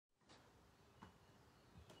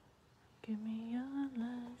give me your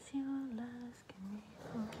lies, give me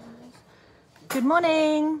your lies. Good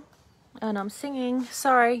morning. And I'm singing.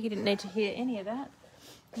 Sorry, you didn't need to hear any of that.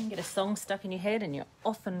 You can get a song stuck in your head and you're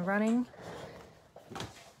off and running.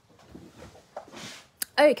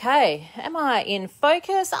 Okay, am I in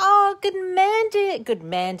focus? Oh, good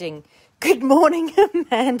morning,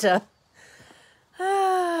 Amanda.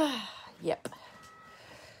 Yep.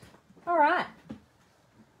 All right.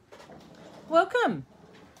 Welcome.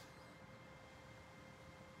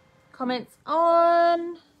 Comments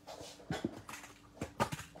on.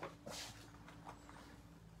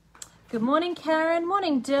 Good morning, Karen.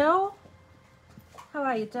 Morning, Dill. How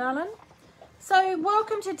are you, darling? So,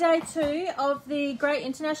 welcome to day 2 of the Great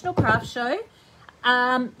International Craft Show.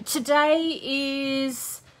 Today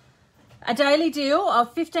is a daily deal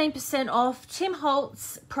of 15% off Tim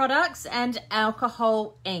Holtz products and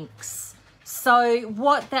alcohol inks. So,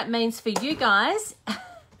 what that means for you guys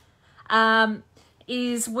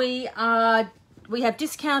is we have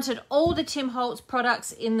discounted all the Tim Holtz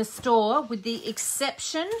products in the store with the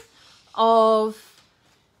exception of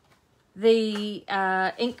the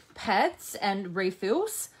ink pads and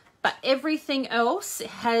refills, but everything else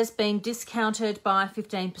has been discounted by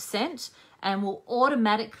 15% and will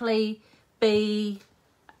automatically be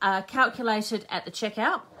calculated at the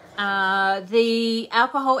checkout. The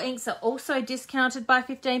alcohol inks are also discounted by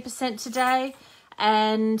 15% today,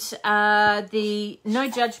 and the no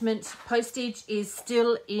judgment postage is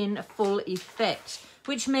still in full effect,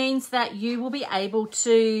 which means that you will be able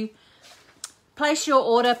to place your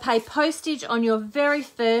order, pay postage on your very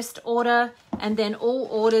first order, and then all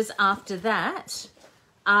orders after that,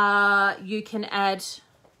 you can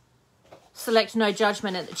select no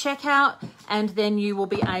judgment at the checkout, and then you will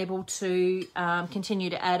be able to continue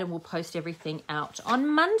to add, and we'll post everything out on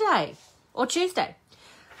Monday or Tuesday.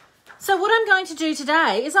 So what I'm going to do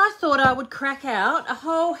today is I thought I would crack out a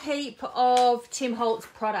whole heap of Tim Holtz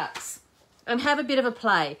products and have a bit of a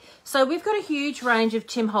play. So we've got a huge range of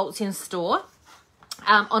Tim Holtz in store.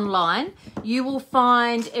 Online, you will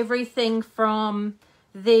find everything from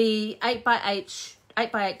the 8x8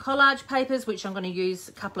 collage papers, which I'm going to use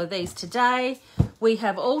a couple of these today. We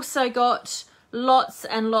have also got lots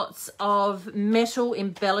and lots of metal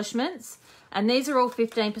embellishments, and these are all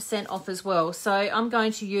 15% off as well. So I'm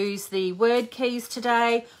going to use the word keys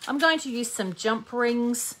today. I'm going to use some jump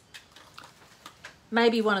rings,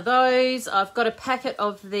 maybe one of those. I've got a packet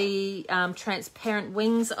of the transparent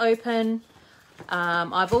wings open.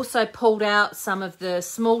 I've also pulled out some of the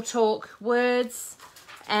small talk words,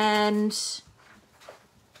 and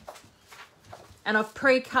I've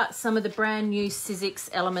pre-cut some of the brand new Sizzix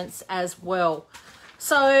elements as well.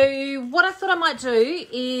 So what I thought I might do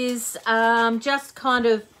is just kind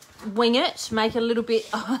of wing it, make a little bit.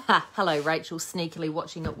 Oh, hello, Rachel, sneakily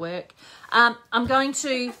watching at work. I'm going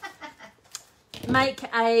to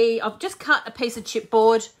I've just cut a piece of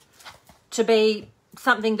chipboard to be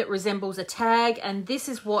something that resembles a tag, and this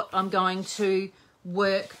is what I'm going to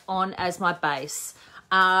work on as my base.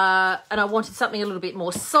 And I wanted something a little bit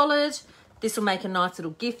more solid. This will make a nice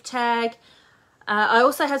little gift tag. I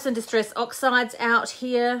also have some distress oxides out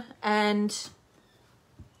here and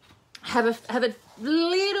have a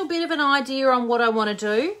little bit of an idea on what I want to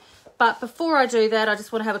do. But before I do that, I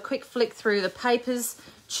just want to have a quick flick through the papers,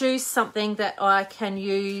 choose something that I can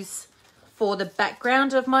use for the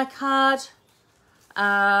background of my card.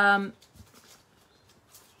 And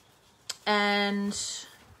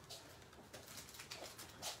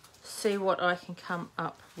see what I can come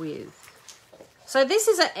up with. So this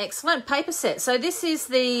is an excellent paper set. So this is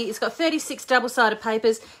it's got 36 double-sided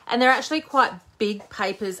papers, and they're actually quite big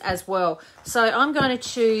papers as well. So I'm going to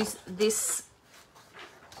choose this,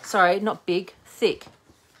 sorry, not big, thick.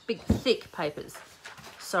 Big, thick papers.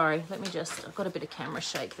 Sorry, I've got a bit of camera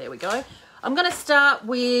shake. There we go. I'm going to start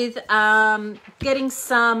with getting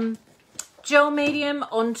some gel medium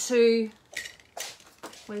onto,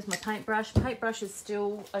 where's my paintbrush? Paintbrush is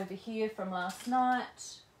still over here from last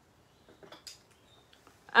night.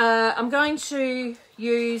 I'm going to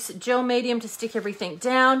use gel medium to stick everything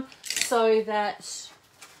down so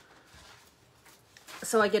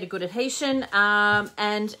I get a good adhesion.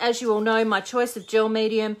 And as you all know, my choice of gel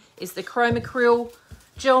medium is the Chromacryl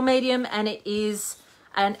gel medium, and it is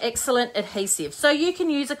an excellent adhesive. So you can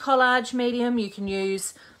use a collage medium, you can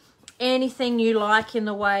use anything you like in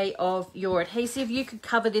the way of your adhesive. You could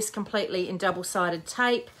cover this completely in double-sided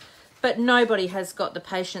tape, but nobody has got the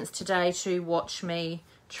patience today to watch me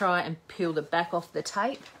try and peel the back off the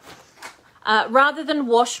tape. Rather than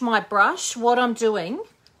wash my brush, what I'm doing,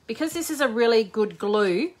 because this is a really good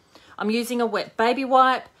glue, I'm using a wet baby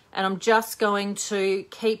wipe and I'm just going to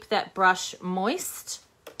keep that brush moist.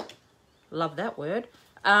 Love that word.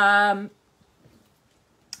 And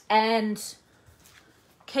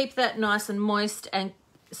keep that nice and moist, and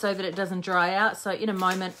so that it doesn't dry out. So in a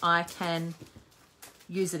moment I can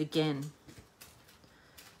use it again.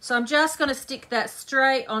 So I'm just going to stick that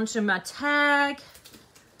straight onto my tag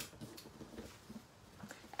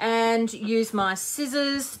and use my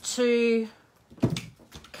scissors to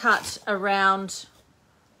cut around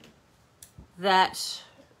that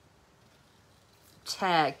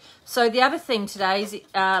tag. So the other thing today is,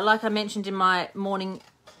 like I mentioned in my morning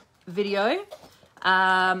video,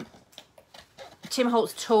 Tim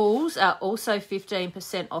Holtz tools are also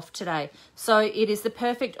 15% off today. So it is the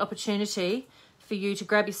perfect opportunity for you to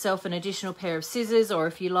grab yourself an additional pair of scissors, or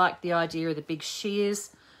if you like the idea of the big shears,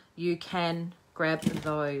 you can grab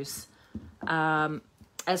those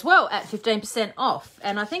as well at 15% off.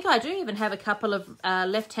 And I think I do even have a couple of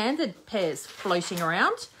left-handed pairs floating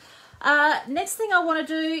around. Next thing I want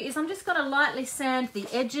to do is I'm just going to lightly sand the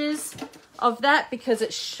edges of that because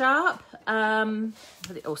it's sharp.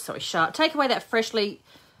 Oh, sorry, sharp. Take away that freshly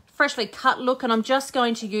cut look, and I'm just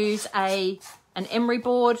going to use an emery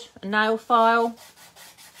board, a nail file,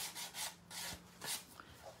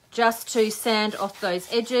 just to sand off those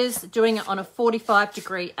edges. Doing it on a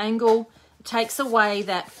 45-degree angle takes away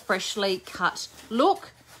that freshly cut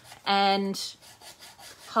look and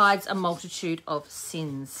hides a multitude of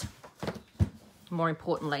sins, more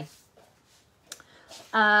importantly.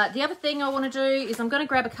 The other thing I want to do is I'm going to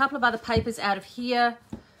grab a couple of other papers out of here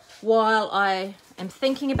while I am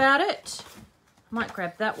thinking about it. I might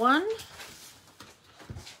grab that one.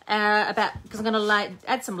 Because I'm going to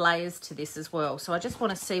add some layers to this as well. So I just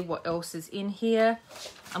want to see what else is in here.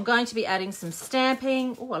 I'm going to be adding some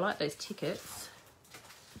stamping. Oh, I like those tickets.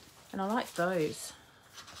 And I like those.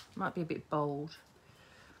 Might be a bit bold.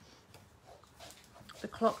 The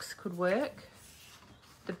clocks could work.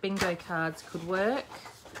 The bingo cards could work.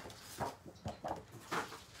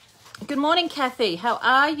 Good morning, Kathy. How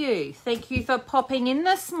are you? Thank you for popping in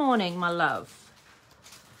this morning, my love.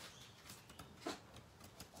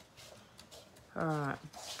 All right.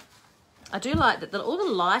 I do like that all the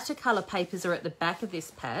lighter colour papers are at the back of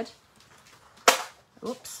this pad.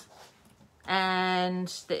 Oops.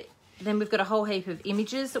 And then we've got a whole heap of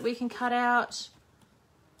images that we can cut out.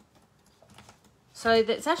 So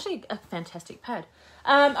that's actually a fantastic pad.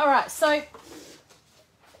 All right, so I'm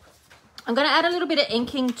going to add a little bit of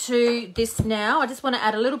inking to this now. I just want to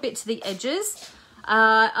add a little bit to the edges.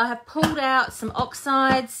 I have pulled out some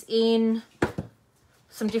oxides in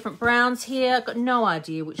some different browns here. I've got no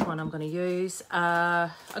idea which one I'm going to use. I'm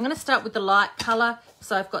going to start with the light colour.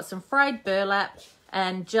 So I've got some frayed burlap,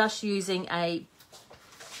 and just using a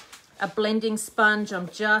blending sponge, I'm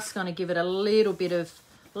just going to give it a little bit of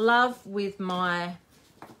love with my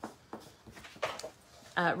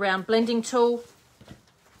round blending tool.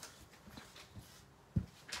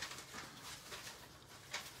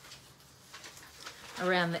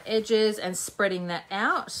 Around the edges and spreading that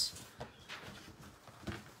out.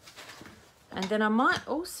 And then I might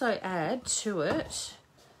also add to it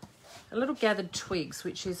a little gathered twigs,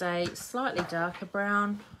 which is a slightly darker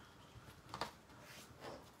brown.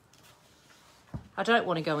 I don't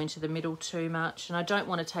want to go into the middle too much, and I don't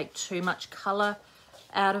want to take too much colour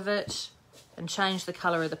out of it and change the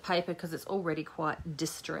colour of the paper because it's already quite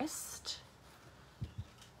distressed.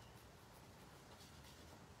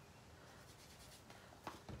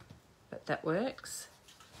 But that works.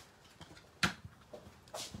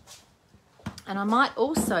 And I might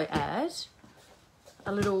also add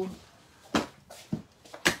a little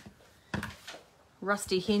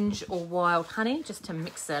rusty hinge or wild honey just to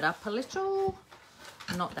mix that up a little.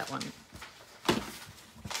 Not that one.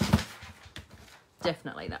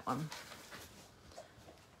 Definitely that one.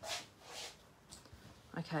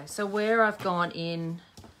 Okay, so where I've gone in,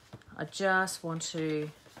 I just want to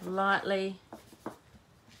lightly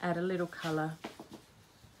add a little colour.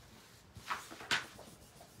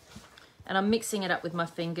 And I'm mixing it up with my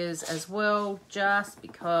fingers as well, just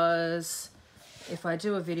because if I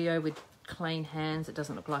do a video with clean hands, it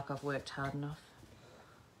doesn't look like I've worked hard enough.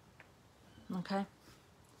 Okay.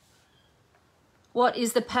 What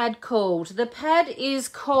is the pad called? The pad is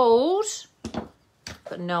called... I've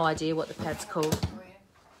got no idea what the pad's called.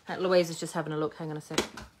 Louise is just having a look. Hang on a sec.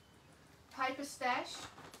 Paper stash.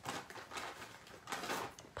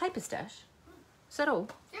 Paper stash? Is that all?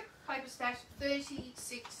 Yep, paper stash,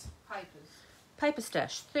 36 papers. Paper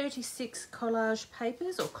stash, 36 collage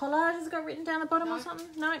papers, or collage has it got written down the bottom or something?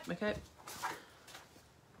 No, okay.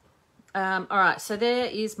 All right, so there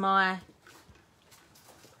is my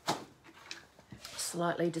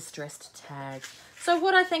slightly distressed tag. So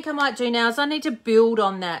what I think I might do now is I need to build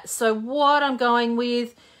on that. So what I'm going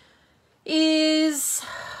with is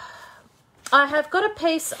I have got a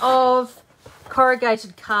piece of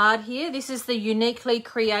corrugated card here. This is the Uniquely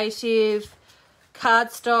Creative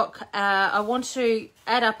cardstock. I want to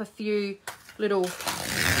add up a few little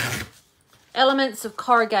elements of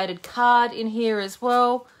corrugated card in here as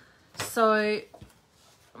well. So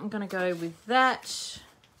I'm going to go with that.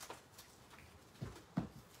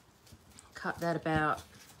 Cut that about,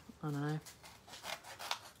 I don't know,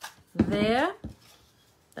 there.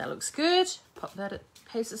 That looks good. Pop that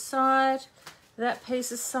piece aside. That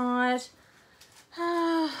piece aside.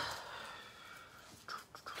 And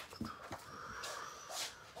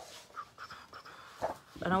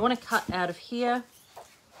I want to cut out of here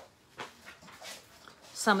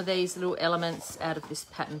some of these little elements out of this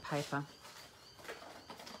pattern paper.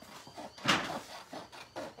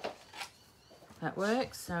 That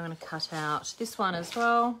works. So I'm going to cut out this one as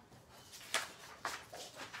well.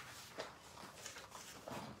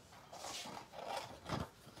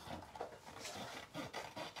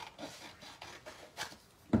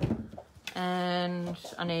 And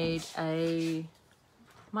I need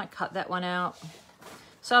might cut that one out.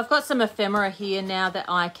 So I've got some ephemera here now that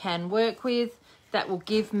I can work with that will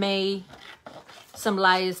give me some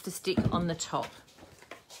layers to stick on the top.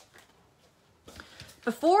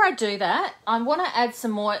 Before I do that, I want to add some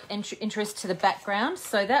more interest to the background.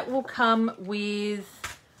 So that will come with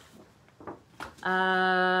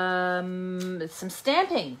some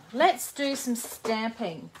stamping. Let's do some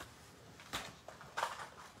stamping.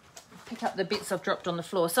 Pick up the bits I've dropped on the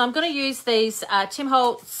floor. So I'm going to use these Tim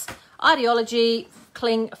Holtz Ideology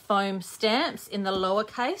Cling Foam stamps in the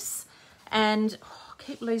lowercase. And I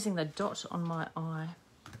keep losing the dot on my eye.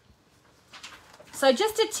 So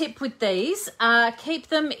just a tip with these, keep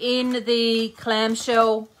them in the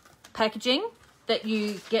clamshell packaging that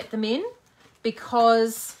you get them in,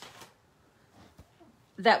 because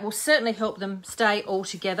that will certainly help them stay all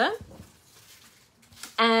together.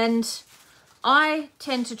 And I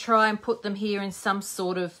tend to try and put them here in some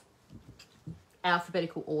sort of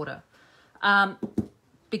alphabetical order,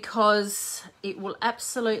 because it will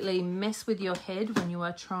absolutely mess with your head when you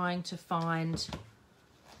are trying to find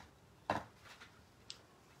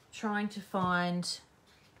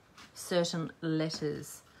certain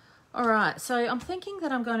letters. All right, so I'm thinking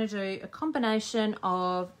that I'm going to do a combination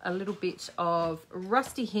of a little bit of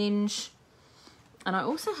rusty hinge, and I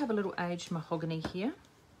also have a little aged mahogany here.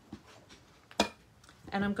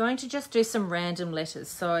 And I'm going to just do some random letters.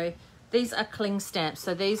 So these are cling stamps,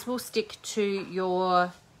 so these will stick to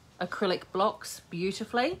your acrylic blocks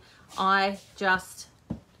beautifully. I just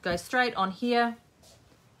go straight on here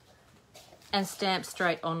and stamp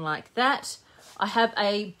straight on like that. I have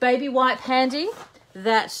a baby wipe handy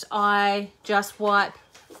that I just wipe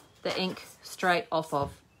the ink straight off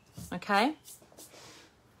of, okay?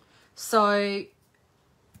 So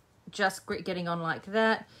just getting on like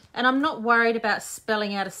that. And I'm not worried about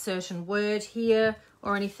spelling out a certain word here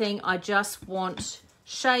or anything. I just want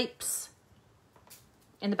shapes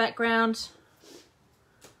in the background.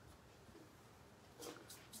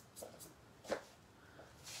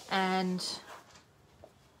 And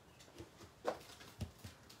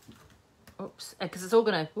oops, because it's all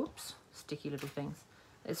gonna, oops, sticky little things.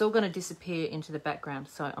 It's all gonna disappear into the background.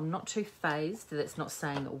 So I'm not too phased that it's not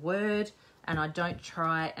saying a word, and I don't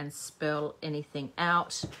try and spell anything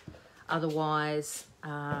out. Otherwise,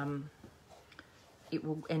 it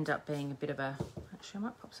will end up being a bit of a, actually I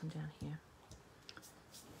might pop some down here.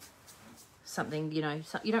 Something, you know,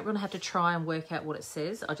 you don't really have to try and work out what it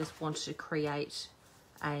says. I just want to create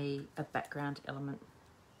a background element.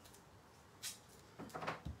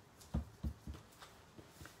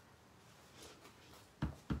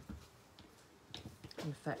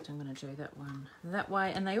 In fact, I'm going to do that one that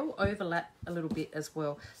way, and they all overlap a little bit as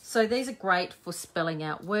well. So these are great for spelling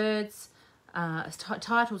out words,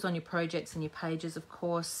 titles on your projects and your pages, of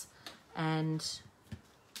course, and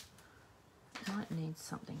might need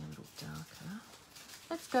something a little darker.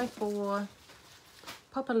 Let's go for,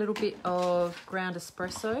 pop a little bit of ground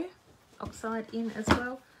espresso oxide in as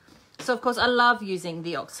well. So of course I love using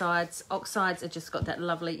the oxides. Oxides have just got that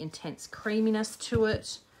lovely intense creaminess to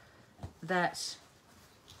it that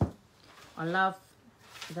I love.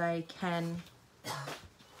 They can,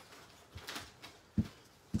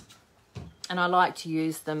 and I like to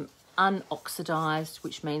use them unoxidized,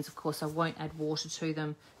 which means of course I won't add water to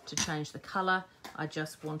them to change the color. I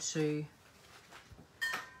just want to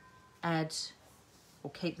add or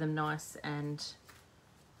keep them nice and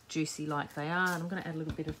juicy like they are. And I'm going to add a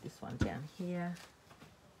little bit of this one down here.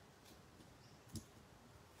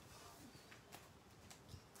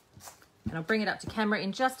 And I'll bring it up to camera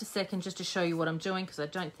in just a second just to show you what I'm doing, because I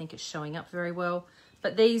don't think it's showing up very well.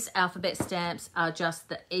 But these alphabet stamps are just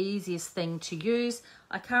the easiest thing to use.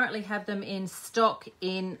 I currently have them in stock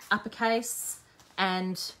in uppercase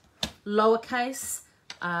and lowercase.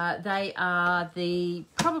 They are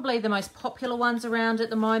probably the most popular ones around at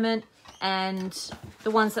the moment, and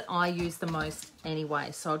the ones that I use the most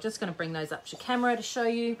anyway. So I'm just going to bring those up to camera to show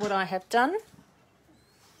you what I have done.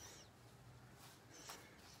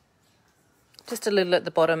 Just a little at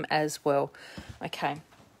the bottom as well. Okay.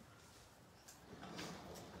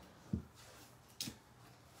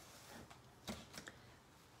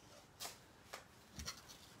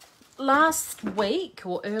 Last week,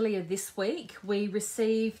 or earlier this week, we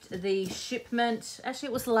received the shipment. Actually,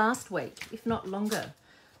 it was last week, if not longer.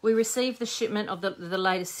 We received the shipment of the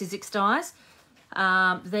latest Sizzix dies.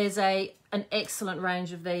 There's an excellent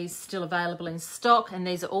range of these still available in stock, and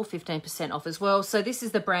these are all 15% off as well. So this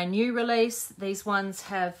is the brand new release. These ones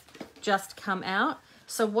have just come out.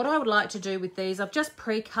 So what I would like to do with these, I've just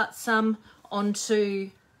pre-cut some onto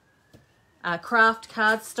craft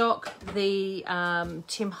cardstock, the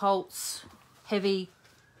Tim Holtz heavier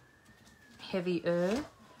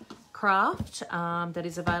craft that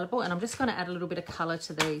is available, and I'm just going to add a little bit of colour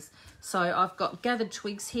to these. So I've got gathered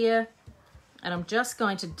twigs here, and I'm just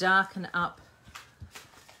going to darken up,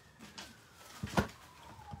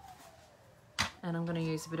 and I'm going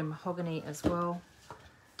to use a bit of mahogany as well,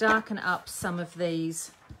 darken up some of these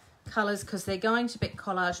colours because they're going to be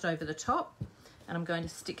collaged over the top. And I'm going to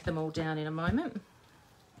stick them all down in a moment.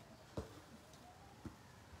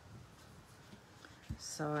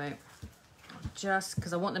 So just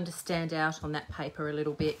because I want them to stand out on that paper a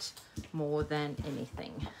little bit more than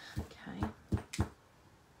anything. Okay.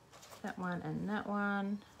 That one and that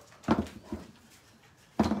one.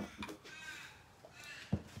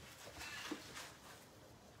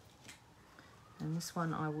 And this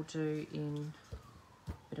one I will do in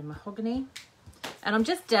a bit of mahogany. And I'm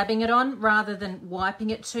just dabbing it on rather than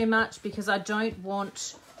wiping it too much, because I don't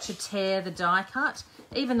want to tear the die cut.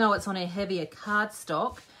 Even though it's on a heavier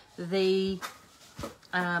cardstock, because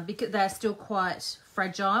they're still quite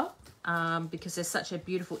fragile, because there's such a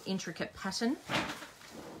beautiful intricate pattern.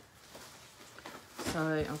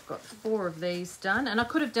 So I've got 4 of these done, and I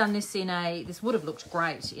could have done this this would have looked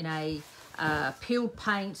great in a peeled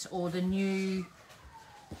paint, or the new,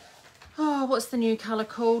 what's the new colour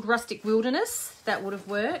called? Rustic Wilderness. That would have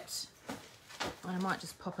worked. And I might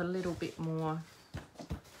just pop a little bit more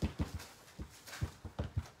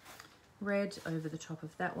red over the top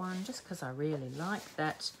of that one, just because I really like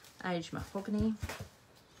that aged mahogany.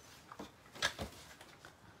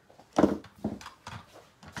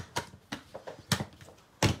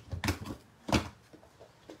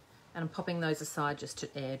 And I'm popping those aside just to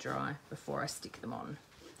air dry before I stick them on.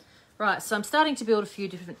 Right, so I'm starting to build a few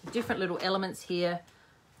different little elements here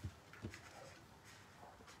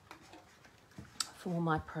for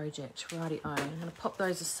my project. Righty-o, I'm going to pop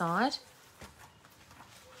those aside.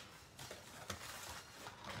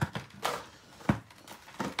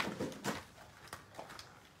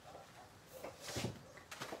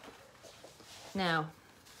 Now,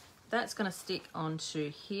 that's going to stick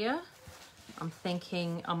onto here. I'm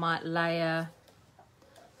thinking I might layer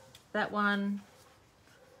that one,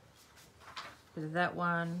 bit of that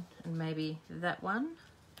one, and maybe that one.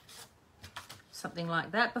 Something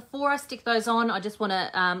like that. Before I stick those on, I just want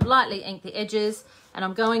to lightly ink the edges, and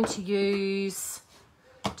I'm going to use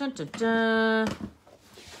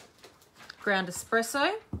ground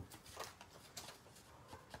espresso.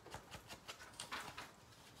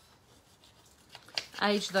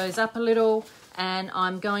 Age those up a little, and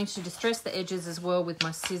I'm going to distress the edges as well with my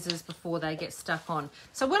scissors before they get stuck on.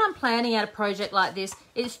 So when I'm planning out a project like this,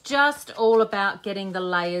 it's just all about getting the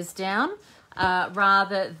layers down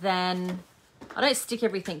rather than... I don't stick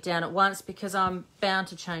everything down at once because I'm bound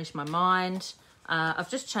to change my mind. I've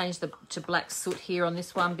just changed to black soot here on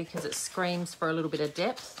this one because it screams for a little bit of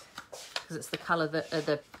depth, because it's the colour that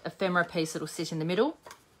the ephemera piece that will sit in the middle.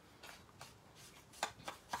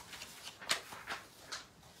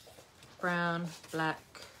 Brown, black,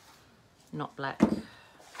 not black.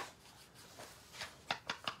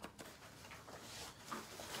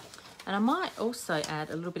 And I might also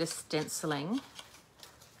add a little bit of stenciling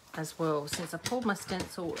as well, since I pulled my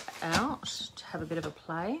stencil out to have a bit of a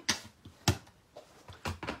play.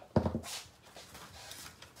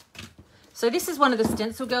 So this is one of the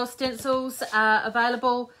Stencil Girl stencils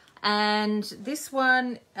available, and this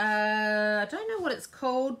one, I don't know what it's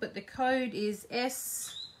called, but the code is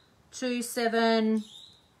S270.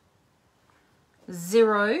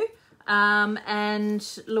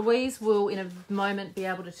 And Louise will in a moment be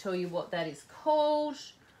able to tell you what that is called,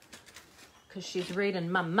 because she's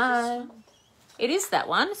reading Mama. It is that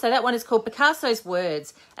one. So that one is called Picasso's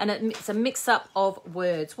Words, and it's a mix-up of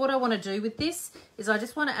words. What I want to do with this is I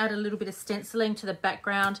just want to add a little bit of stenciling to the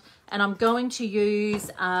background, and I'm going to use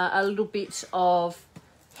a little bit of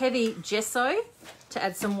heavy gesso to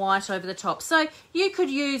add some white over the top. So you could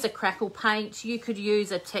use a crackle paint, you could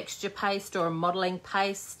use a texture paste or a modelling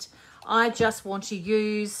paste. I just want to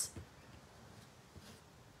use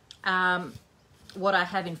what I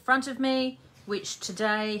have in front of me, which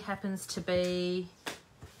today happens to be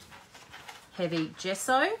heavy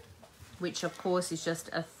gesso, which of course is just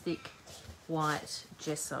a thick white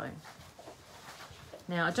gesso.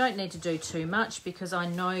 Now I don't need to do too much because I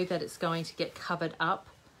know that it's going to get covered up,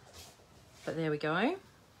 but there we go,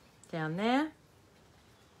 down there.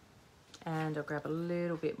 And I'll grab a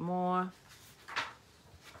little bit more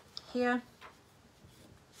here.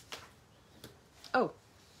 Oh,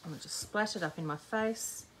 I'm just splat it up in my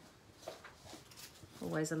face.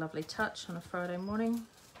 Always a lovely touch on a Friday morning.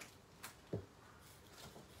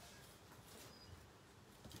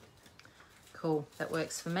 Cool, that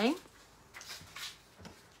works for me.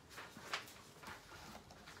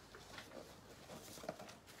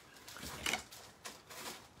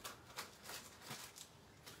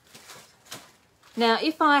 Now,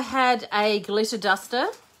 if I had a glitter duster,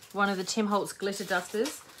 one of the Tim Holtz glitter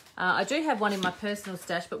dusters, I do have one in my personal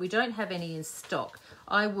stash, but we don't have any in stock.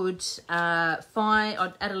 I would I'd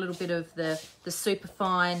add a little bit of the super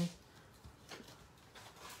fine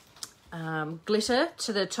glitter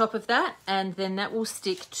to the top of that, and then that will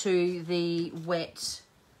stick to the wet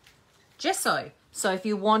gesso. So if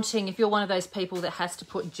you're one of those people that has to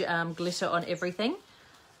put glitter on everything,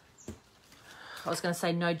 I was going to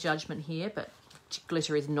say no judgment here, but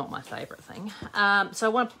glitter is not my favourite thing. So I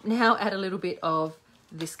want to now add a little bit of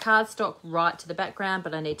this cardstock right to the background,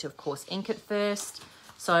 but I need to of course ink it first.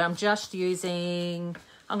 So I'm just using,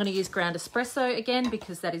 I'm going to use ground espresso again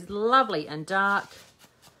because that is lovely and dark.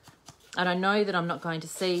 And I know that I'm not going to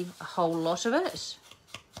see a whole lot of it,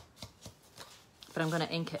 but I'm going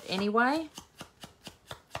to ink it anyway.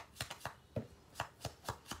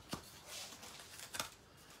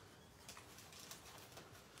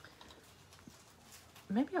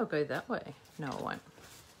 Maybe I'll go that way. No, I won't.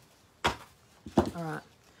 All right.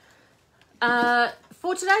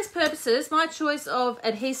 For today's purposes, my choice of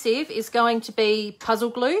adhesive is going to be puzzle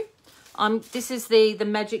glue. This is the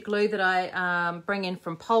magic glue that I bring in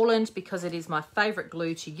from Poland because it is my favourite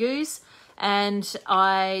glue to use. And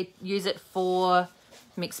I use it for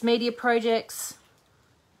mixed media projects.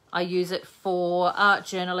 I use it for art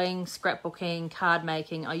journaling, scrapbooking, card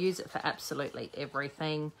making. I use it for absolutely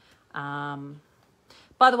everything.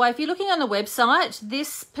 By the way, if you're looking on the website,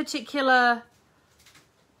 this particular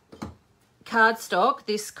cardstock,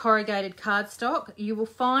 this corrugated cardstock, you will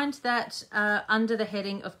find that under the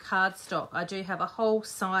heading of cardstock. I do have a whole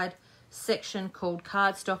side section called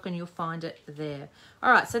cardstock, and you'll find it there.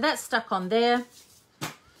 All right, so that's stuck on there.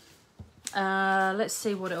 Let's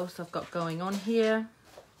see what else I've got going on here.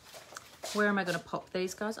 Where am I going to pop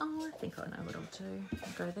these guys? Oh, I think I know what I'll do.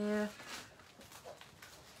 I'll go there.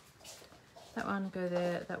 That one, go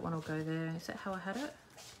there. That one will go there. Is that how I had it?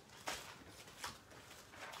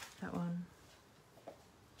 That one.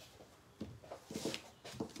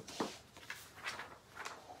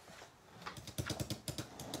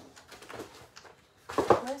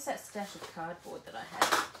 Where's that stash of cardboard that I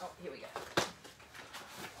had? Oh, here we go.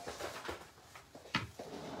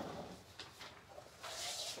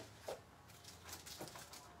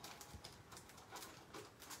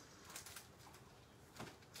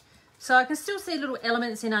 So I can still see little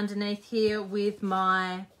elements in underneath here with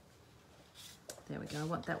my, there we go, I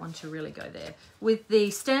want that one to really go there. With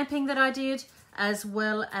the stamping that I did, as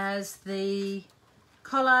well as the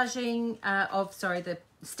collaging the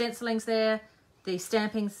stencilings there, the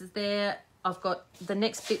stampings there. I've got the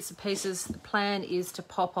next bits and pieces. The plan is to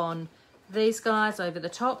pop on these guys over the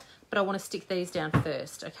top, but I want to stick these down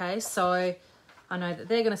first, okay? So I know that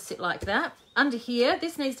they're going to sit like that. Under here,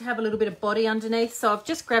 this needs to have a little bit of body underneath, so I've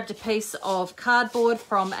just grabbed a piece of cardboard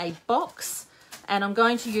from a box, and I'm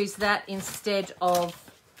going to use that instead of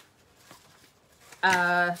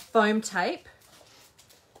foam tape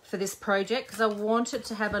for this project, because I want it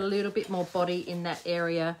to have a little bit more body in that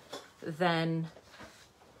area than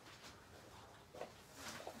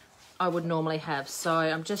I would normally have. So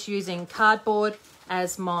I'm just using cardboard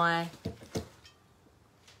as my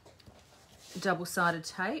double-sided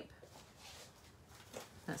tape.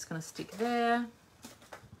 That's going to stick there.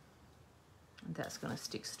 And that's going to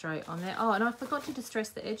stick straight on there. Oh, and I forgot to distress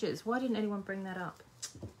the edges. Why didn't anyone bring that up?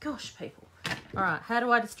 Gosh, people. All right, how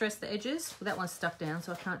do I distress the edges? Well, that one's stuck down,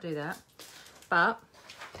 so I can't do that. But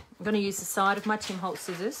I'm going to use the side of my Tim Holtz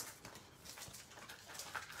scissors.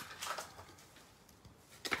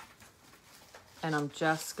 And I'm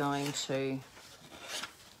just going to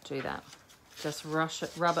do that. Just rub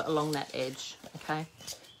it along that edge, okay?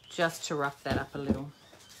 Just to rough that up a little.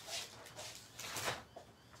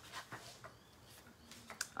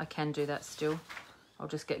 I can do that still. I'll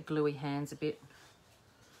just get gluey hands a bit.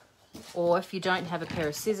 Or if you don't have a pair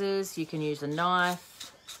of scissors, you can use a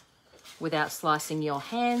knife without slicing your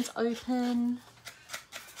hands open.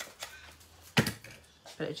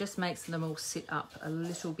 But it just makes them all sit up a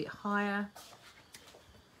little bit higher.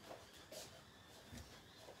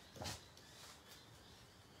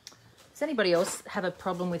 Does anybody else have a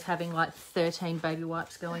problem with having like 13 baby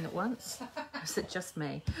wipes going at once? Or is it just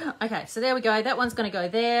me? Okay, so there we go. That one's going to go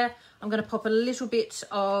there. I'm going to pop a little bit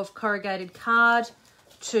of corrugated card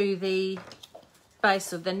to the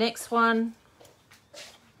base of the next one.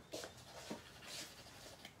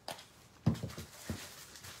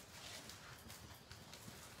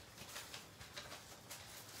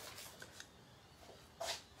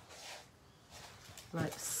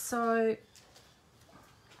 Like so.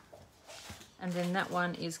 And then that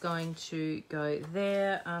one is going to go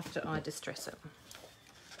there after I distress it.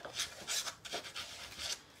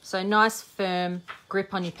 So nice firm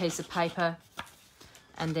grip on your piece of paper,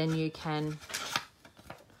 and then you can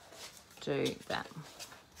do that.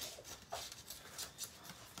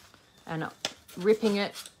 And ripping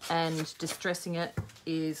it and distressing it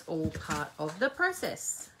is all part of the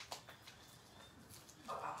process.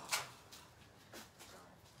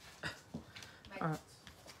 All right.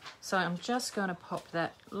 So I'm just going to pop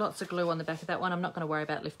that, lots of glue on the back of that one. I'm not going to worry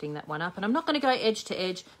about lifting that one up. And I'm not going to go edge to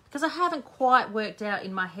edge because I haven't quite worked out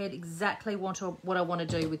in my head exactly what I want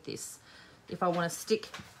to do with this. If I want to stick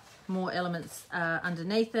more elements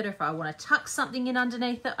underneath it, or if I want to tuck something in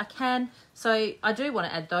underneath it, I can. So I do want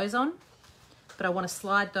to add those on, but I want to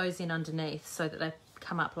slide those in underneath so that they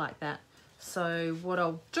come up like that. So what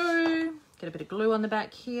I'll do, get a bit of glue on the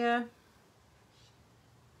back here.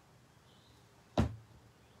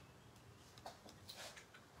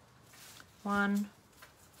 One.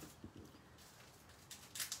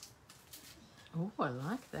 Oh, I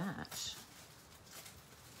like that.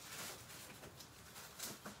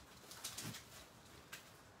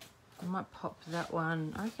 I might pop that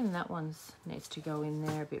one. I reckon that one needs to go in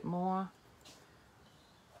there a bit more.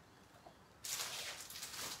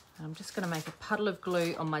 And I'm just going to make a puddle of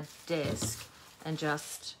glue on my desk and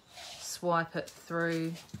just swipe it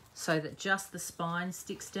through so that just the spine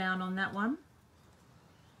sticks down on that one.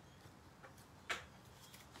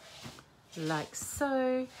 Like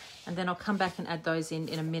so, and then I'll come back and add those in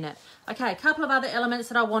a minute. Okay, a couple of other elements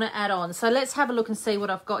that I want to add on. So let's have a look and see what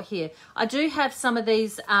I've got here. I do have some of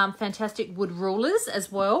these fantastic wood rulers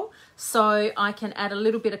as well, so I can add a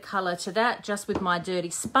little bit of colour to that just with my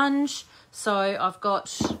dirty sponge. So I've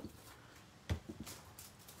got,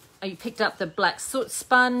 I picked up the black soot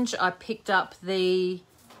sponge, I picked up the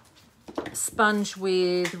sponge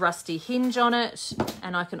with rusty hinge on it,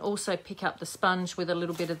 and I can also pick up the sponge with a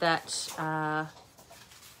little bit of that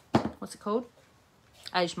what's it called,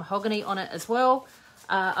 aged mahogany on it as well.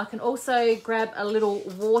 I can also grab a little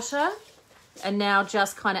water and now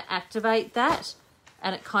just kind of activate that,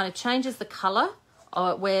 and it kind of changes the color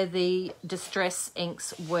where the distress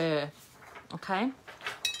inks were. Okay,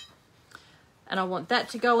 and I want that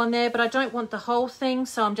to go on there, but I don't want the whole thing,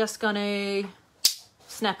 so I'm just going to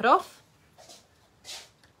snap it off.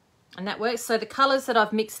 And that works. So the colours that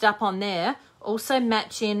I've mixed up on there also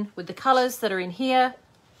match in with the colours that are in here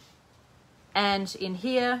and in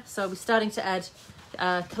here. So we're starting to add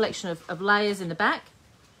a collection of layers in the back.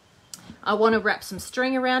 I want to wrap some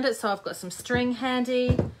string around it, so I've got some string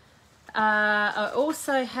handy. I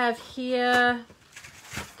also have here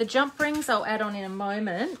the jump rings I'll add on in a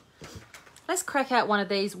moment. Let's crack out one of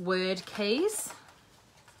these word keys.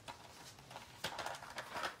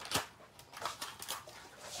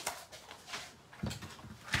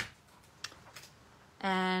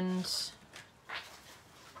 And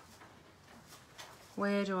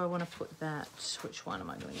where do I want to put that? Which one am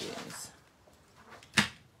I going to use?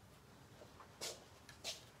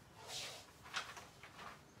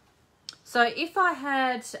 So if I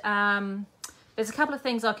had, there's a couple of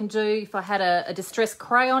things I can do. If I had a distress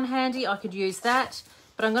crayon handy, I could use that.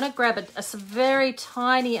 But I'm going to grab a very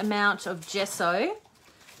tiny amount of gesso,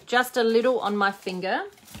 just a little on my finger.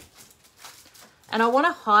 And I want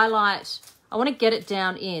to highlight, I want to get it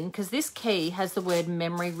down in, because this key has the word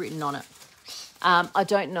memory written on it. I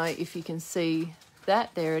don't know if you can see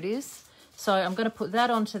that. There it is. So I'm going to put that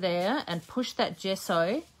onto there and push that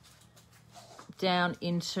gesso down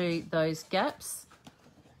into those gaps.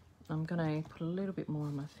 I'm going to put a little bit more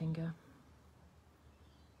on my finger.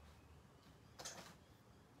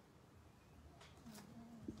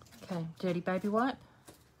 Okay, dirty baby wipe.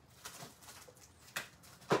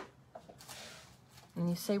 And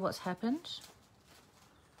you see what's happened?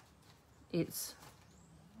 It's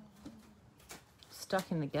stuck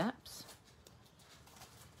in the gaps.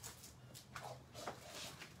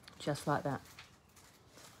 Just like that.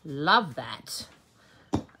 Love that.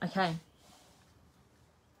 Okay.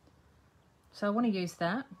 So I want to use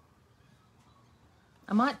that.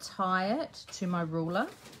 I might tie it to my ruler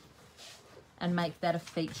and make that a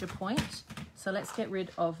feature point. So let's get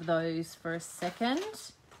rid of those for a second.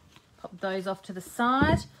 Pop those off to the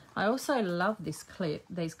side. I also love this clip,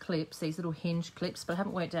 these clips, these little hinge clips, but I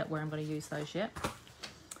haven't worked out where I'm going to use those yet.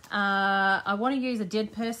 I want to use a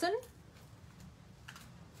dead person.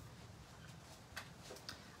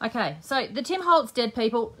 Okay, so the Tim Holtz Dead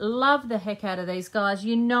People, love the heck out of these guys.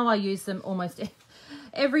 You know I use them almost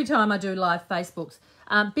every time I do live Facebooks.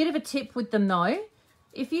 Bit of a tip with them though.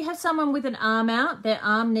 If you have someone with an arm out, their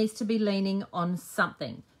arm needs to be leaning on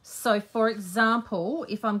something. So for example,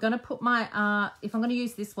 if I'm going to put my, if I'm going to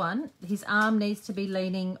use this one, his arm needs to be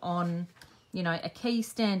leaning on, you know, a key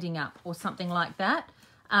standing up or something like that.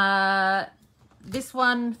 This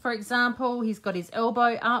one, for example, he's got his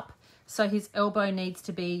elbow up. So his elbow needs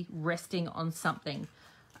to be resting on something.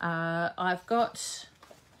 I've got,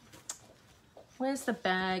 where's the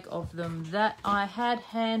bag of them that I had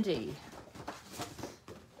handy?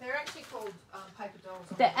 They're actually called paper dolls.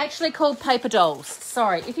 They're actually called paper dolls.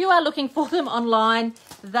 Sorry, if you are looking for them online,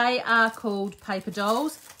 they are called paper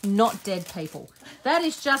dolls, not dead people. That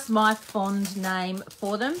is just my fond name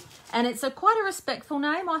for them. And it's quite a respectful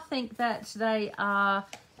name. I think that they are...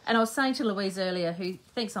 And I was saying to Louise earlier, who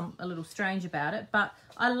thinks I'm a little strange about it, but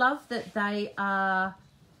I love that they are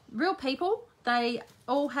real people. They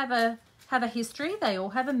all have a history. They all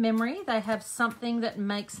have a memory. They have something that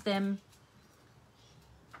makes them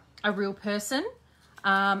a real person.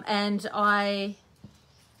 And I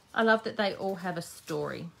love that they all have a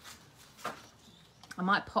story. I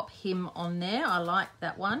might pop him on there. I like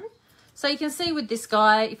that one. So you can see with this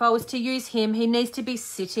guy, if I was to use him, he needs to be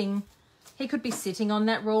sitting. He could be sitting on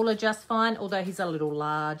that ruler just fine, although he's a little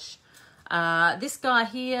large. This guy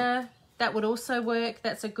here, that would also work.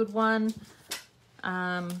 That's a good one.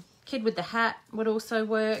 Kid with the hat would also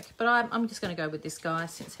work, but I'm just going to go with this guy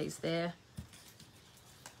since he's there.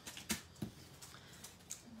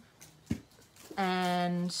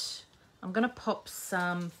 And I'm going to pop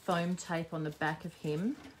some foam tape on the back of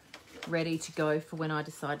him, ready to go for when I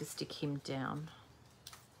decide to stick him down.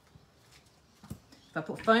 If I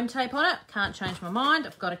put foam tape on it, can't change my mind.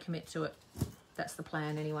 I've got to commit to it. That's the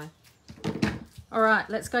plan anyway. All right,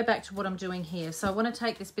 let's go back to what I'm doing here. So I want to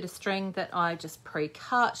take this bit of string that I just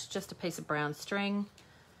pre-cut, just a piece of brown string.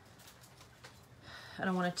 And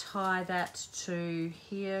I want to tie that to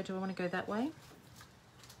here. Do I want to go that way?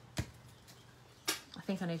 I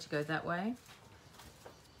think I need to go that way.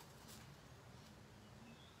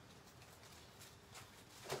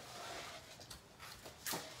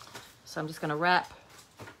 So I'm just going to wrap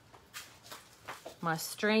my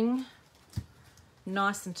string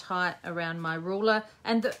nice and tight around my ruler.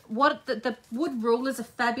 And the wood rulers are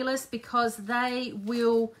fabulous because they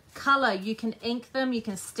will colour. You can ink them, you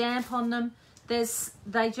can stamp on them.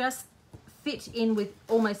 They just fit in with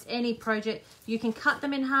almost any project. You can cut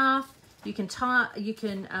them in half. You can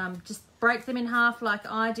just break them in half like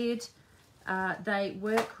I did. They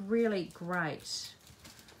work really great.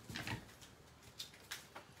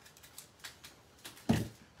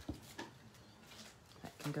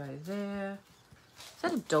 Can go there. Is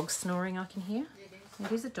that a dog snoring I can hear?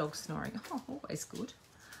 It is a dog snoring. Oh, always good.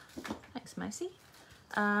 Thanks, Macy.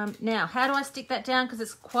 Now, how do I stick that down? Because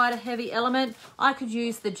it's quite a heavy element. I could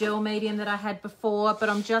use the gel medium that I had before, but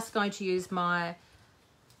I'm just going to use my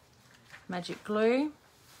magic glue,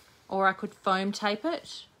 or I could foam tape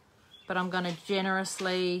it, but I'm going to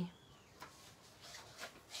generously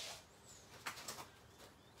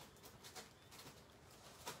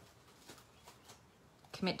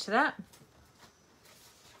commit to that.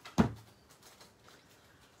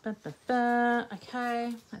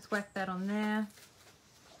 Okay, let's whack that on there.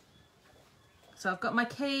 So I've got my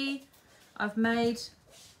key. I've made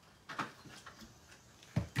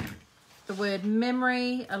the word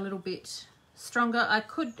memory a little bit stronger. I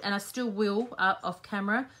could, and I still will off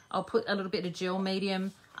camera, I'll put a little bit of gel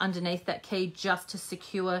medium underneath that key just to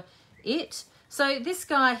secure it. So this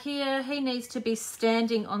guy here, he needs to be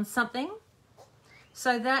standing on something.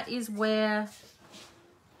 So that is where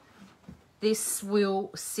this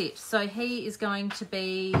will sit. So he is going to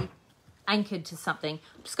be anchored to something.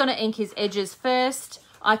 I'm just going to ink his edges first.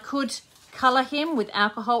 I could colour him with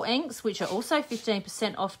alcohol inks, which are also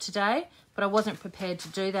 15% off today, but I wasn't prepared to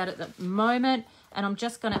do that at the moment. And I'm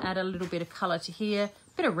just going to add a little bit of colour to here,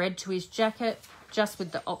 a bit of red to his jacket, just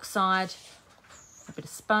with the oxide, a bit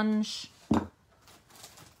of sponge.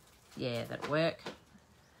 Yeah, that'll work.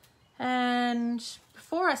 And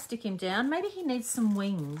before I stick him down, maybe he needs some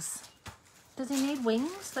wings. Does he need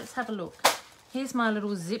wings? Let's have a look. Here's my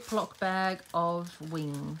little Ziploc bag of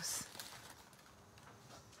wings.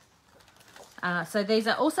 So these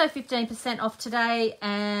are also 15% off today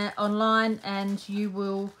online, and you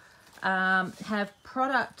will have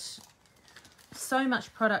product, so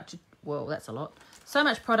much product, well, that's a lot, so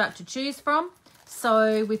much product to choose from.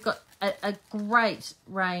 So we've got a great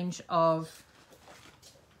range of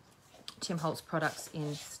Tim Holtz products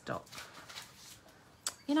in stock.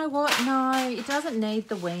 You know what? No, it doesn't need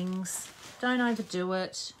the wings. Don't overdo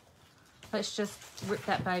it. Let's just rip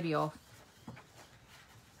that baby off.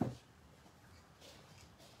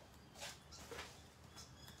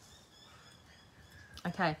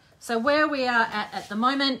 Okay, so where we are at the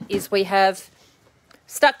moment is we have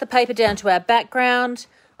stuck the paper down to our background.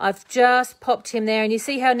 I've just popped him there, and you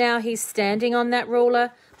see how now he's standing on that ruler?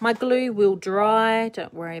 My glue will dry,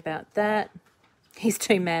 don't worry about that. He's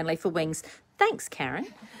too manly for wings. Thanks, Karen.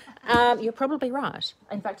 You're probably right.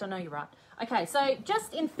 In fact, I know you're right. Okay, so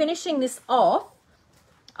just in finishing this off,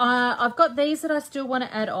 I've got these that I still want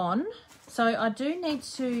to add on. So I do need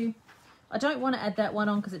to, I don't want to add that one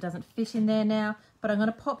on because it doesn't fit in there now, but I'm going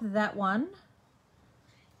to pop that one.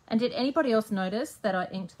 And did anybody else notice that I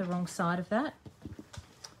inked the wrong side of that?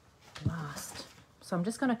 Blast. So I'm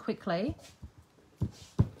just going to quickly,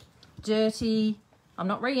 dirty, I'm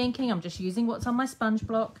not re-inking, I'm just using what's on my sponge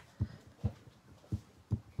block.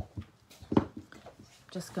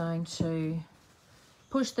 Just going to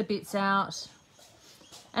push the bits out.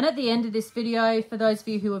 And at the end of this video, for those of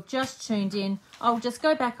you who have just tuned in, I'll just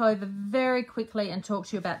go back over very quickly and talk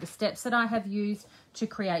to you about the steps that I have used to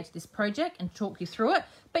create this project and talk you through it.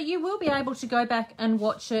 But you will be able to go back and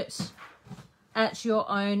watch it at your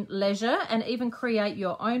own leisure and even create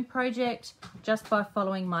your own project just by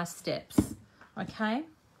following my steps. Okay,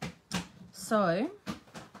 so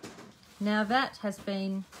now that has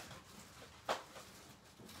been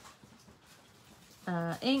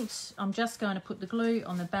inked, I'm just going to put the glue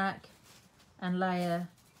on the back and layer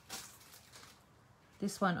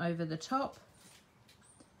this one over the top.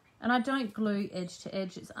 And I don't glue edge to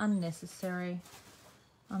edge, it's unnecessary.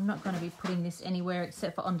 I'm not going to be putting this anywhere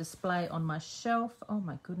except for on display on my shelf. Oh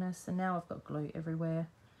my goodness, and now I've got glue everywhere,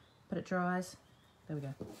 but it dries. There we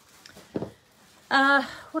go.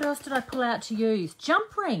 What else did I pull out to use?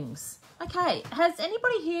 Jump rings. Okay, has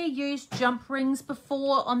anybody here used jump rings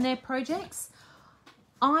before on their projects?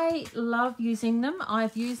 I love using them.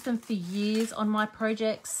 I've used them for years on my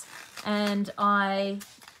projects, and I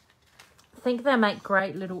think they make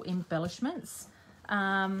great little embellishments.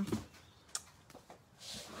 I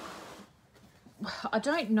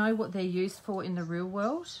don't know what they're used for in the real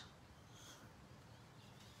world,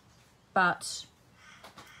 but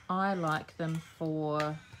I like them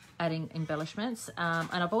for adding embellishments. And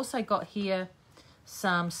I've also got here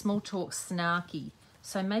some Small Talk Snarky.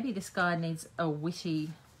 So maybe this guy needs a witty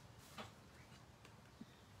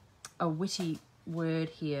word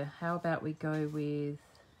here. How about we go with,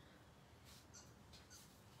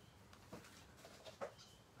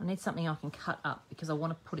 I need something I can cut up because I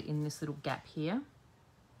want to put it in this little gap here.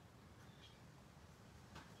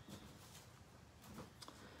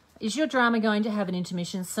 Is your drama going to have an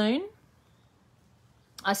intermission soon?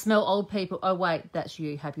 I smell old people. Oh wait, that's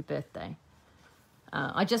you. Happy birthday.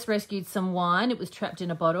 I just rescued some wine. It was trapped in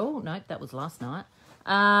a bottle. No, that was last night.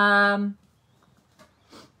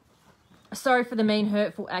 Sorry for the mean,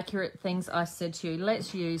 hurtful, accurate things I said to you.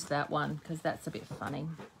 Let's use that one because that's a bit funny.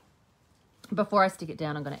 Before I stick it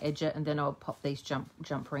down, I'm going to edge it and then I'll pop these jump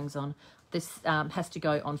rings on. This has to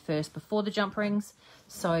go on first before the jump rings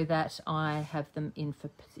so that I have them in for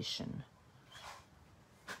position.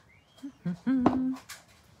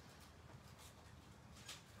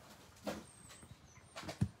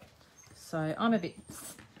 So I'm a bit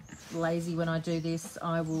lazy when I do this.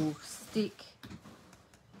 I will stick,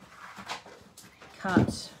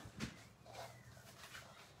 cut,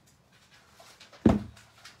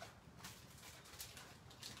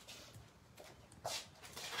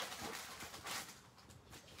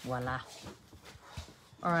 voila.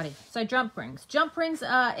 Alrighty, so jump rings. Jump rings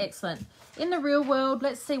are excellent. in the real world,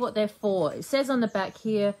 let's see what they're for. It says on the back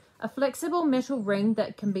here, a flexible metal ring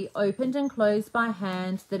that can be opened and closed by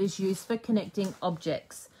hand that is used for connecting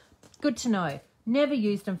objects. Good to know. Never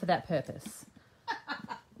used them for that purpose.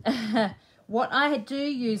 What I do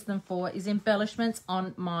use them for is embellishments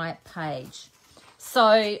on my page.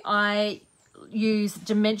 So I use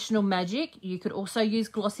dimensional magic. You could also use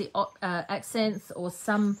glossy accents or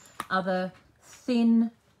some other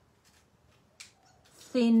thin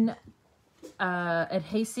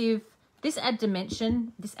adhesive. This adds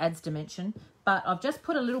dimension, but I've just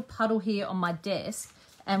put a little puddle here on my desk,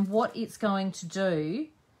 and what it's going to do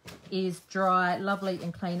is dry lovely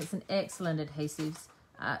and clean. It's an excellent adhesive.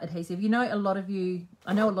 You know, I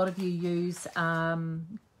know a lot of you use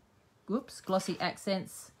glossy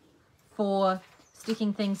accents for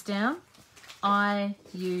sticking things down. I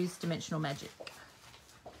use dimensional magic,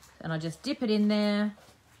 and I just dip it in there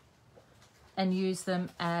and use them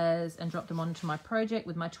and drop them onto my project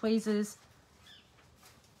with my tweezers,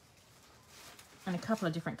 and a couple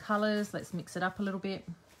of different colors. Let's mix it up a little bit.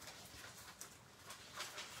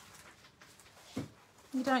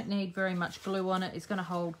 You don't need very much glue on it. It's going to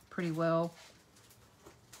hold pretty well.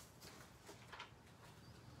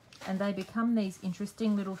 And they become these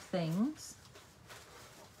interesting little things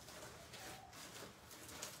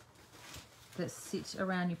that sit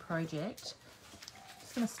around your project.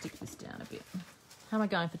 Just going to stick this down a bit. How am I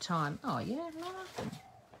going for time? Oh yeah, nothing.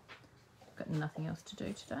 Got nothing else to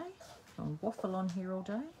do today. I'll waffle on here all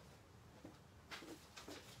day.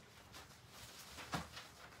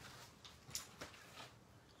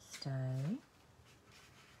 Stay.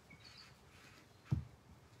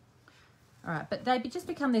 All right, but they just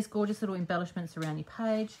become these gorgeous little embellishments around your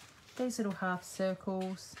page. These little half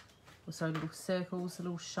circles, or sorry, little circles,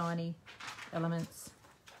 little shiny elements.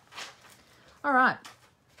 All right.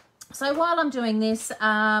 So while I'm doing this,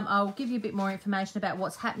 I'll give you a bit more information about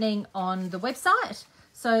what's happening on the website.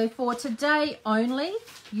 So for today only,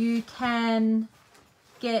 you can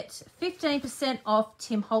get 15% off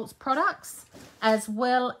Tim Holtz products as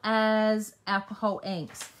well as alcohol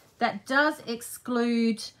inks. That does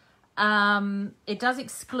exclude, the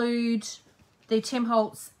Tim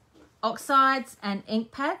Holtz oxides and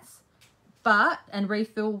ink pads, and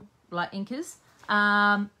refill like inkers.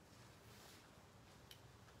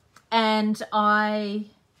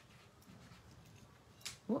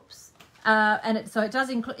 So it does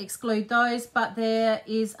exclude those, but there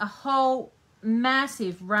is a whole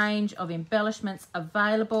massive range of embellishments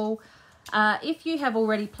available. If you have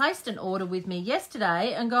already placed an order with me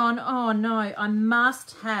yesterday and gone, oh no, I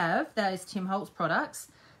must have those Tim Holtz products,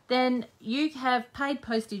 then you have paid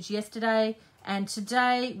postage yesterday, and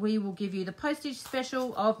today we will give you the postage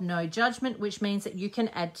special of no judgment, which means that you can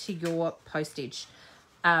add to your postage.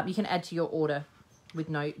 You can add to your order with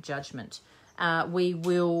no judgment. We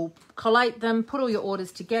will collate them, put all your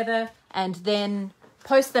orders together, and then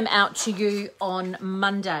post them out to you on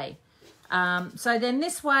Monday. So then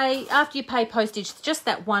this way, after you pay postage just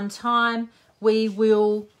that one time, we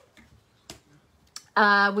will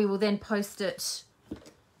then post it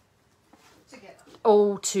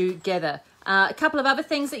all together. A couple of other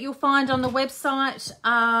things that you'll find on the website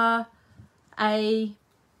are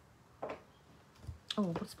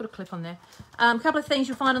let's put a clip on there. A couple of things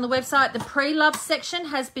you'll find on the website. The pre-love section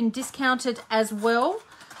has been discounted as well.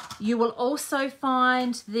 You will also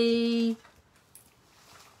find the...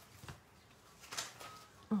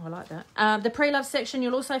 Oh, I like that. The pre-love section,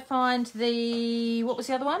 you'll also find the... What was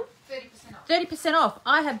the other one? 30% off. 30% off.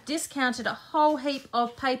 I have discounted a whole heap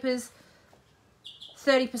of papers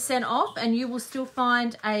 30% off, and you will still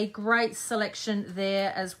find a great selection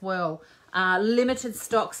there as well. Limited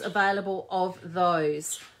stocks available of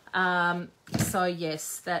those. So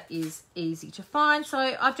yes, that is easy to find.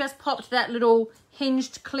 So I've just popped that little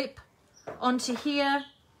hinged clip onto here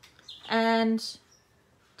and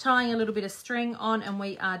tying a little bit of string on, and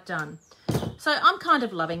we are done. So I'm kind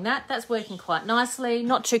of loving that. That's working quite nicely,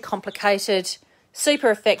 not too complicated, super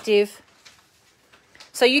effective.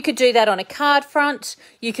 So you could do that on a card front.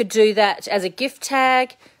 You could do that as a gift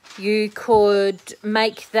tag. You could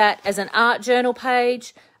make that as an art journal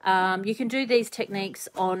page. You can do these techniques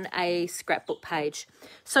on a scrapbook page.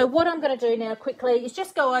 So what I'm going to do now quickly is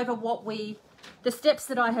just go over the steps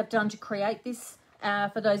that I have done to create this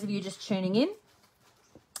for those of you just tuning in.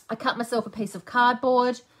 I cut myself a piece of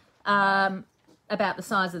cardboard about the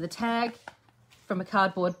size of the tag from a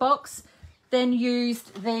cardboard box. Then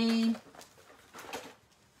used the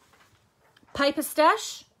paper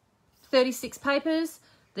stash, 36 papers,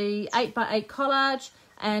 the 8x8 collage,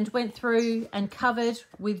 and went through and covered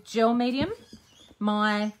with gel medium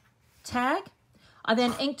my tag. I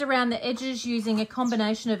then inked around the edges using a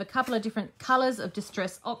combination of a couple of different colours of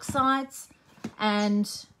Distress Oxides, and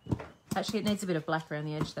actually it needs a bit of black around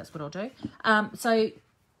the edge, that's what I'll do. So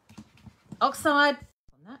oxide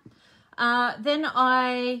on that. Then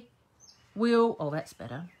I will, oh that's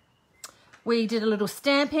better. We did a little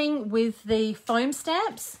stamping with the foam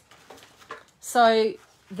stamps. So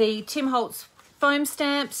the Tim Holtz foam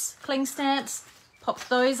stamps, cling stamps, popped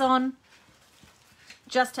those on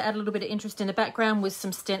just to add a little bit of interest in the background with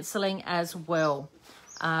some stenciling as well.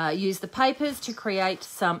 Used the papers to create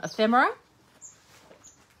some ephemera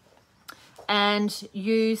and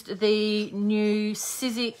used the new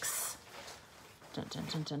Sizzix,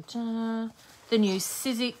 the new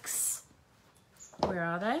Sizzix, where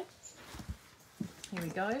are they? Here we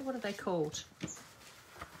go, what are they called?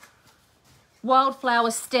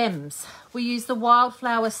 Wildflower stems. We used the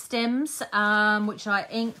wildflower stems, which I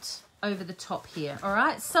inked over the top here. All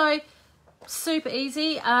right, so super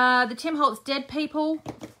easy. The Tim Holtz Dead People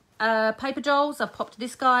paper dolls. I've popped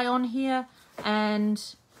this guy on here and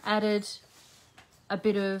added a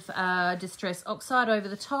bit of Distress Oxide over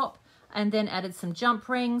the top, and then added some jump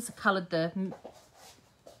rings, coloured the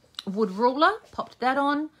wood ruler, popped that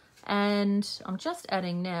on, and I'm just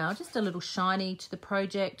adding now just a little shiny to the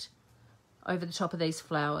project over the top of these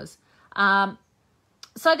flowers.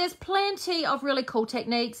 So there's plenty of really cool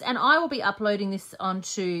techniques, and I will be uploading this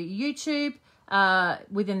onto YouTube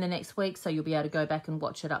within the next week, so you'll be able to go back and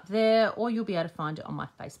watch it up there, or you'll be able to find it on my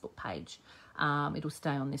Facebook page. It'll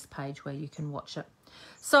stay on this page where you can watch it.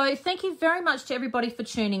 So thank you very much to everybody for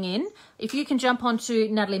tuning in. If you can jump onto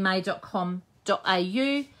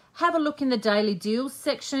nataliemay.com.au, have a look in the daily deals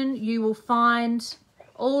section. You will find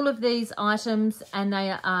all of these items, and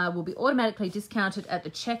they will be automatically discounted at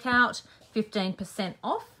the checkout, 15%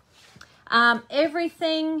 off.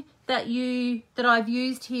 Everything that I've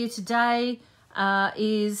used here today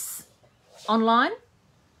is online.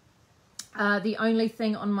 The only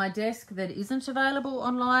thing on my desk that isn't available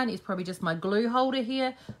online is probably just my glue holder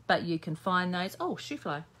here, but you can find those. Oh, shoe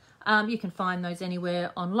fly. You can find those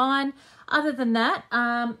anywhere online. Other than that,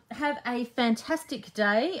 have a fantastic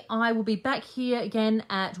day. I will be back here again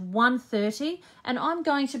at 1:30, and I'm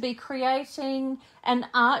going to be creating an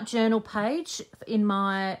art journal page in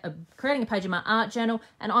my, creating a page in my art journal,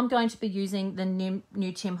 and I'm going to be using the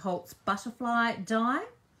new Tim Holtz butterfly die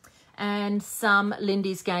and some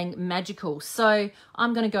Lindy's Gang Magical. So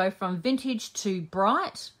I'm going to go from vintage to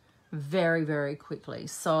bright very, very quickly.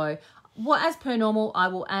 So as per normal, I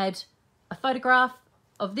will add a photograph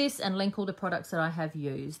of this and link all the products that I have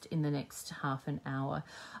used in the next half an hour.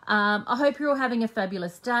 I hope you're all having a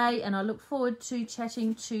fabulous day, and I look forward to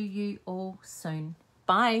chatting to you all soon.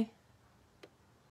 Bye.